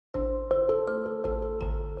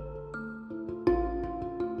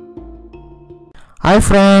Hi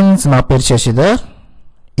friends, నా పేరు శశిధర్.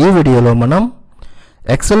 ఈ వీడియోలో మనం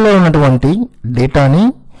ఎక్సెల్లో ఉన్నటువంటి డేటాని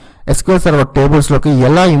SQL సర్వర్ టేబుల్స్లోకి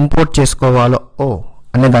ఎలా ఇంపోర్ట్ చేసుకోవాలో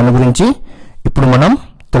అనే దాని గురించి ఇప్పుడు మనం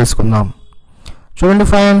తెలుసుకుందాం. చూడండి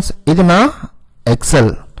ఫ్రెండ్స్, ఇది నా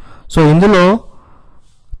ఎక్సెల్. సో ఇందులో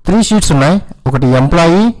 3 షీట్స్ ఉన్నాయి. ఒకటి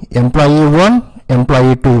ఎంప్లాయీ 1,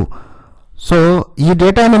 ఎంప్లాయీ 2. సో ఈ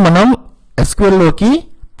డేటాని మనం SQLలోకి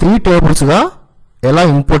 3 టేబుల్స్గా ఎలా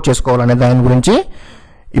ఇంపోర్ట్ చేసుకోవాలనే దాని గురించి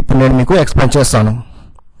ఇప్పుడు నేను మీకు ఎక్స్ప్లెయిన్ చేస్తాను.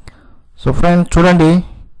 సో ఫ్రెండ్స్ చూడండి,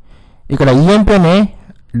 ఇక్కడ EMP అనే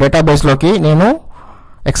డేటాబేస్లోకి నేను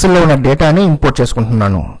ఎక్సెల్లో ఉన్న డేటాని ఇంపోర్ట్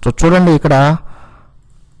చేసుకుంటున్నాను. సో చూడండి, ఇక్కడ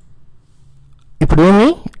ఇప్పుడు ఏమి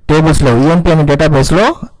టేబుల్స్ లేవు. EMP అనే డేటాబేస్లో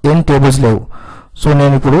ఏం టేబుల్స్ లేవు. సో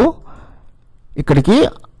నేను ఇప్పుడు ఇక్కడికి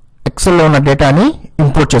ఎక్సెల్లో ఉన్న డేటాని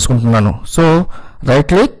ఇంపోర్ట్ చేసుకుంటున్నాను. So right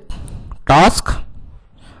click, task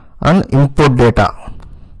and import data.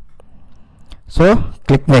 So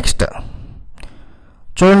click next.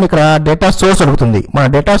 చూడండి, ఇక్కడ డేటా సోర్స్ అడుగుతుంది. మన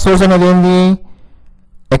డేటా సోర్స్ అనేది ఏంది?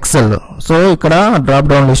 ఎక్సెల్. సో ఇక్కడ డ్రాప్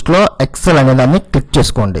డౌన్ లిస్ట్లో ఎక్సెల్ అనే దాన్ని క్లిక్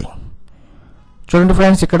చేసుకోండి. చూడండి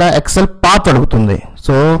ఫ్రెండ్స్, ఇక్కడ ఎక్సెల్ పాత్ అడుగుతుంది.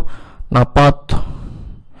 సో నా పాత్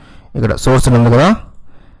ఇక్కడ సోర్స్ ఉంది కదా,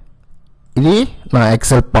 ఇది నా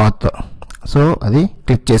ఎక్సెల్ పాత్. సో అది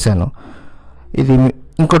క్లిక్ చేశాను. ఇది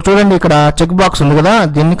ఇంకోటి చూడండి, ఇక్కడ చెక్ బాక్స్ ఉంది కదా,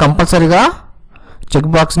 దీన్ని కంపల్సరీగా చెక్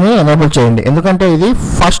బాక్స్ని ఎనేబుల్ చేయండి. ఎందుకంటే ఇది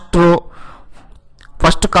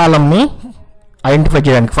ఫస్ట్ కాలమ్ని ఐడెంటిఫై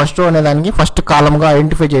చేయడానికి, ఫస్ట్ రో అనే దానికి ఫస్ట్ కాలమ్గా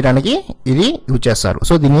ఐడెంటిఫై చేయడానికి ఇది యూజ్ చేస్తారు.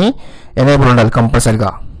 సో దీన్ని ఎనేబుల్ ఉండాలి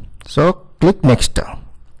కంపల్సరీగా. So click next.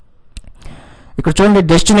 ఇక్కడ చూడండి,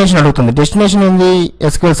 డెస్టినేషన్ అడుగుతుంది. డెస్టినేషన్ ఏంది?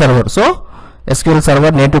 SQL server. So SQL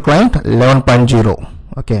server native client 11.0.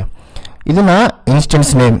 Okay, ఇది నా ఇన్స్టెన్స్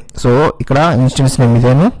నేమ్. సో ఇక్కడ ఇన్స్టెన్స్ నేమ్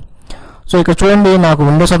ఇదేను. సో ఇక్కడ చూడండి, నాకు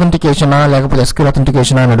విండోస్ అథెంటికేషనా లేకపోతే SQL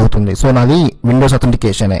అథెంటికేషనా అని అడుగుతుంది. సో నాది విండోస్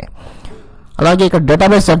అథెంటికేషనే. అలాగే ఇక్కడ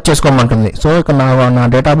డేటాబేస్ సెలెక్ట్ చేసుకోమంటుంది. సో ఇక్కడ నా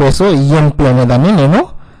డేటాబేస్ EMP అనే దాన్ని నేను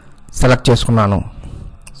సెలెక్ట్ చేసుకున్నాను.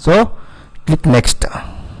 So click next.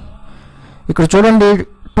 ఇక్కడ చూడండి,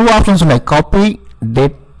 2 ఆప్షన్స్ ఉన్నాయి. Copy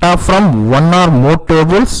data from 1 or more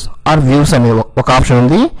tables our views అనే ఒక ఆప్షన్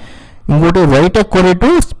ఉంది. ఇంకోటి right a query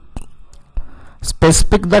to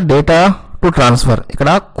specific the data to transfer. ఇక్కడ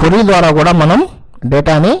క్వెరీ ద్వారా కూడా మనం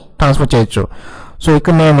డేటాని ట్రాన్స్ఫర్ చేయొచ్చు. సో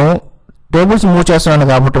ఇక్కడ నేను టేబుల్స్ మూవ్ చేస్తున్నాను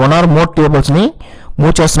కాబట్టి 1 or more టేబుల్స్ని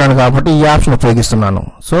మూవ్ చేస్తున్నాను కాబట్టి ఈ ఆప్షన్ ఉపయోగిస్తున్నాను.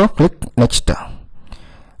 So click next.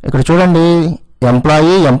 ఇక్కడ చూడండి,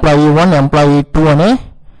 ఎంప్లాయీ 1, ఎంప్లాయీ 2 అనే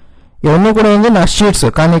ఇవన్నీ కూడా ఏంది నా షీట్స్,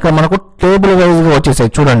 కానీ ఇక్కడ మనకు టేబుల్ వైజ్గా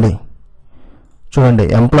వచ్చేసాయి. చూడండి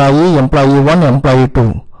ఎంప్లాయీ 1, ఎంప్లాయీ 2.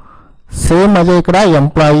 సేమ్ అదే ఇక్కడ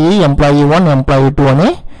ఎంప్లాయీ 1, ఎంప్లాయీ 2 అనే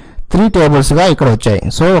 3 టేబుల్స్గా ఇక్కడ వచ్చాయి.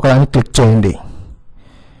 సో ఒకదాన్ని క్లిక్ చేయండి.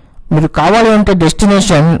 మీరు కావాలి అంటే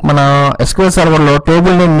డెస్టినేషన్ మన SQL సర్వర్లో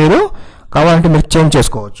టేబుల్ నేమ్ మీరు కావాలంటే మీరు చేంజ్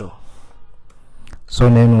చేసుకోవచ్చు. సో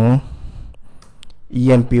నేను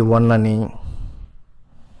EMP1 అని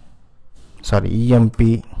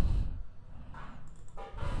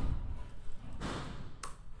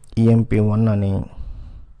EMP1 అని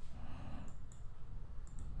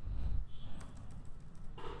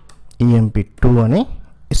EMP2 అని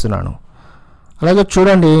ఇస్తున్నాను. అలాగే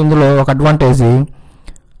చూడండి, ఇందులో ఒక అడ్వాంటేజ్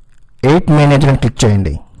 8 మేనేజర్ అని క్లిక్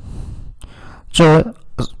చేయండి. సో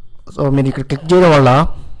మీరు ఇక్కడ క్లిక్ చేయడం వల్ల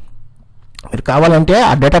మీరు కావాలంటే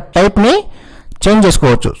ఆ డేటా టైప్ని చేంజ్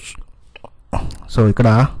చేసుకోవచ్చు. సో ఇక్కడ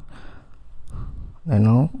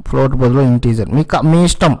నేను ఫ్లోట్ బదులు ఇంటీజర్, మీ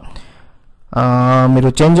ఇష్టం. మీరు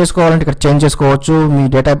చేంజ్ చేసుకోవాలంటే ఇక్కడ చేంజ్ చేసుకోవచ్చు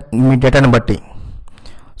మీ డేటాని బట్టి.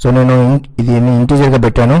 సో నేను ఇది ఇంటీజర్గా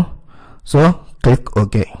పెట్టాను. So click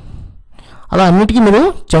okay. అలా అన్నిటికీ మీరు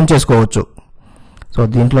చేంజ్ చేసుకోవచ్చు. సో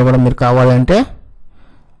దీంట్లో కూడా మీరు కావాలంటే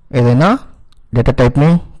ఏదైనా డేటా టైప్ని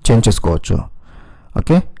చేంజ్ చేసుకోవచ్చు.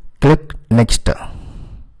 Okay, click next.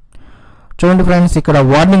 చూడండి ఫ్రెండ్స్, ఇక్కడ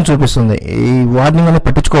వార్నింగ్ చూపిస్తుంది. ఈ వార్నింగ్ అనేది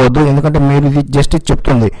పట్టించుకోవద్దు, ఎందుకంటే మీరు ఇది జస్ట్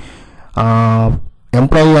చెప్తుంది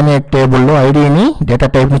ఎంప్లాయీ అనే టేబుల్లో ఐడిని డేటా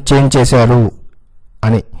టైప్ని చేంజ్ చేశారు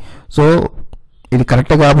అని. సో ఇది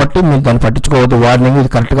కరెక్ట్ కాబట్టి మీరు దాన్ని పట్టించుకోవద్దు. వార్నింగ్ ఇది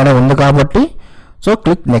కరెక్ట్గానే ఉంది కాబట్టి. సో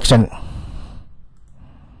క్లిక్ నెక్స్ట్ అని.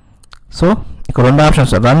 సో ఇక్కడ 2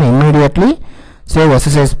 options, run immediately, save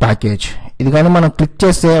SSIS package. ఇది కానీ మనం క్లిక్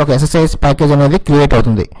చేస్తే ఒక SSIS ప్యాకేజ్ అనేది క్రియేట్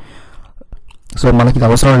అవుతుంది. సో మనకి ఇది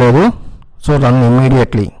అవసరం లేదు. So run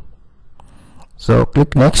immediately. So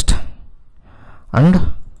click next and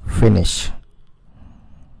finish.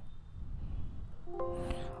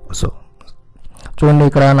 So చూడండి,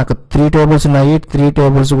 ఇక్కడ నాకు 3 టేబుల్స్ ఉన్నాయి. 3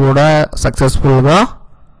 టేబుల్స్ కూడా సక్సెస్ఫుల్గా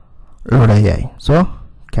లోడ్ అయ్యాయి. So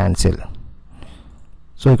cancel.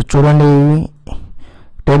 సో ఇక్కడ చూడండి,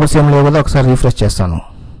 టేబుల్స్ ఏం లేవు కదా, ఒకసారి రిఫ్రెష్ చేస్తాను.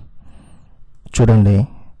 చూడండి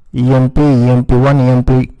EMP1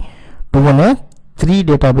 EMP2 అనే 3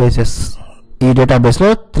 డేటాబేసెస్, ఈ డేటాబేస్లో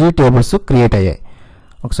 3 టేబుల్స్ క్రియేట్ అయ్యాయి.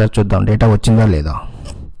 ఒకసారి చూద్దాం డేటా వచ్చిందా లేదా.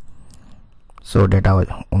 సో డేటా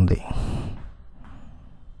ఉంది.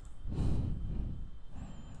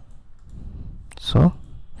 సో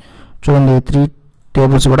చూడండి 3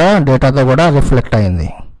 టేబుల్స్ కూడా డేటాతో కూడా రిఫ్లెక్ట్ అయింది.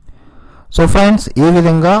 సో ఫ్రెండ్స్, ఈ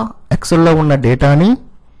విధంగా ఎక్సెల్లో ఉన్న డేటాని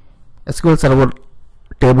SQL సర్వర్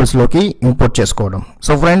టేబుల్స్లోకి ఇంపోర్ట్ చేసుకోవడం.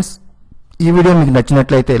 సో ఫ్రెండ్స్, ఈ వీడియో మీకు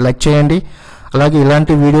నచ్చినట్లయితే లైక్ చేయండి. అలాగే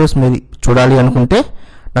ఇలాంటి వీడియోస్ మీరు చూడాలి అనుకుంటే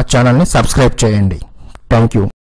నా ఛానల్ని సబ్స్క్రైబ్ చేయండి. Thank you.